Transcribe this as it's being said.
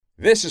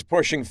This is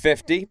Pushing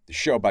 50, the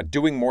show about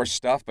doing more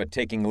stuff but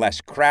taking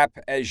less crap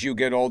as you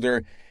get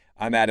older.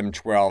 I'm Adam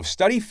 12.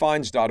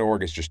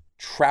 StudyFinds.org is just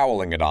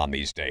troweling it on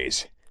these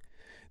days.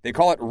 They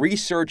call it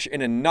research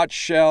in a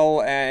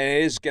nutshell, and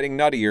it is getting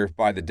nuttier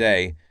by the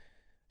day.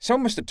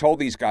 Someone must have told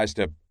these guys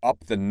to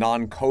up the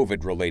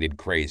non-COVID-related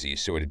crazy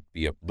so it'd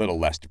be a little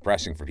less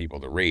depressing for people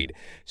to read.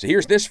 So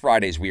here's this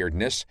Friday's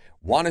weirdness.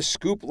 Want to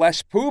scoop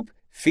less poop?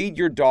 Feed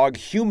your dog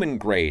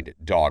human-grade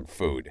dog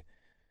food.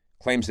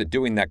 Claims that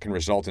doing that can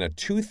result in a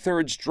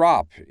 2/3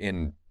 drop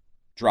in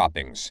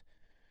droppings.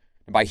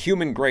 And by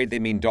human grade, they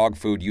mean dog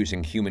food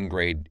using human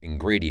grade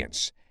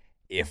ingredients.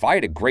 If I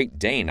had a Great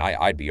Dane,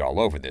 I'd be all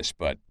over this,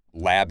 but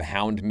lab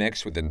hound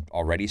mix with an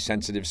already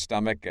sensitive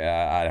stomach,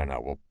 I don't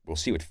know. We'll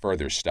see what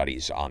further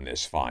studies on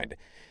this find.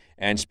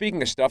 And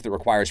speaking of stuff that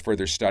requires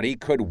further study,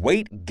 could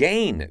weight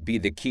gain be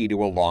the key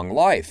to a long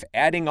life?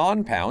 Adding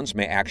on pounds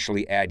may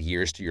actually add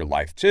years to your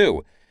life,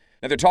 too.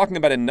 Now, they're talking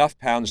about enough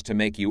pounds to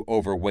make you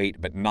overweight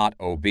but not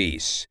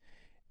obese.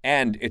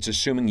 And it's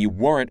assuming you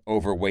weren't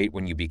overweight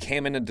when you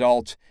became an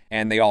adult,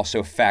 and they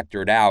also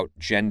factored out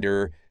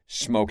gender,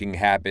 smoking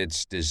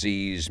habits,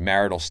 disease,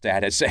 marital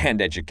status,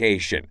 and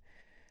education.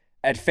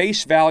 At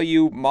face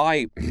value,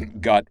 my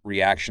gut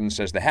reaction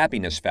says the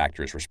happiness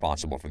factor is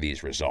responsible for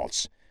these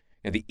results.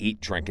 The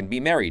eat, drink, and be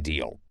merry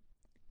deal.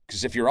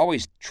 Because if you're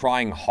always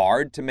trying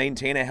hard to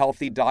maintain a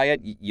healthy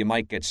diet, you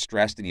might get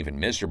stressed and even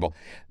miserable.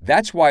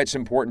 That's why it's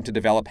important to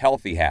develop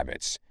healthy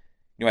habits.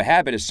 A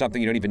habit is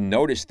something you don't even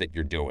notice that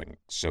you're doing.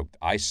 So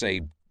I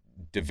say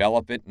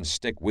develop it and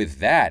stick with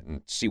that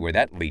and see where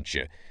that leads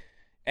you.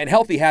 And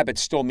healthy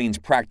habits still means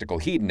practical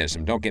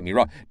hedonism, don't get me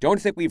wrong.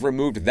 Don't think we've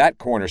removed that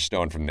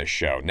cornerstone from this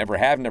show. Never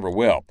have, never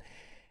will.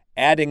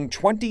 Adding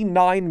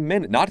 29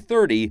 minutes, not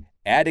 30,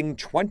 adding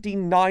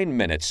 29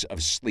 minutes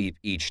of sleep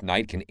each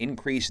night can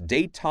increase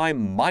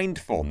daytime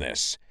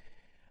mindfulness.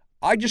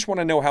 I just want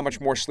to know how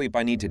much more sleep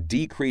I need to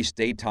decrease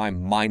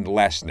daytime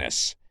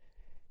mindlessness.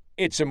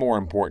 It's a more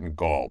important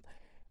goal.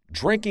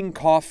 Drinking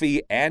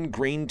coffee and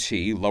green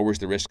tea lowers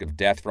the risk of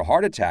death for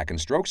heart attack and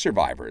stroke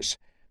survivors.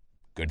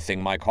 Good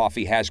thing my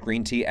coffee has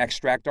green tea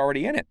extract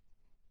already in it.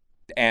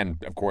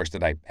 And, of course,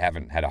 that I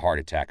haven't had a heart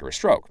attack or a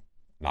stroke.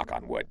 Knock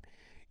on wood.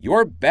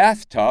 Your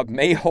bathtub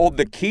may hold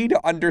the key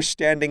to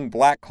understanding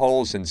black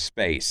holes in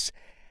space.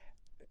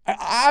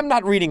 I'm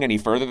not reading any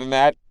further than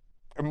that.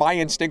 My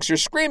instincts are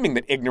screaming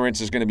that ignorance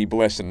is going to be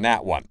bliss in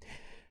that one.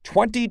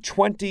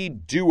 2020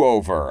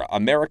 do-over.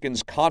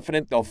 Americans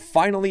confident they'll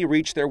finally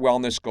reach their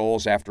wellness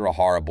goals after a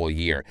horrible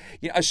year.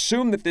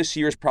 Assume that this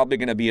year is probably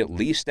going to be at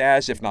least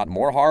as, if not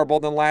more horrible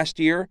than last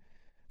year,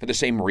 for the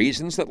same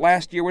reasons that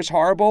last year was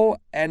horrible,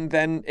 and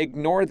then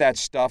ignore that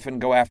stuff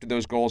and go after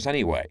those goals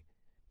anyway.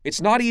 It's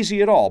not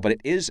easy at all, but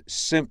it is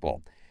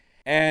simple.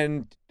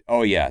 And,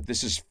 oh yeah,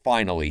 this is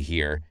finally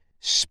here.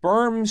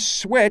 Sperm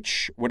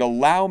switch would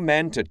allow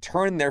men to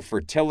turn their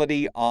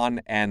fertility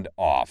on and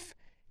off.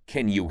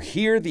 Can you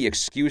hear the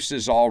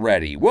excuses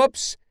already?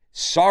 Whoops,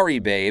 sorry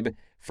babe,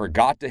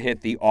 forgot to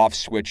hit the off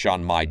switch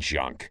on my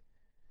junk.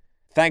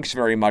 Thanks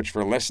very much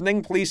for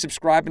listening. Please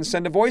subscribe and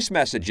send a voice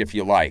message if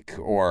you like,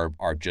 or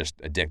are just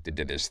addicted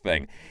to this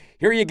thing.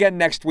 Hear you again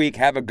next week.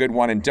 Have a good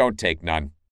one and don't take none.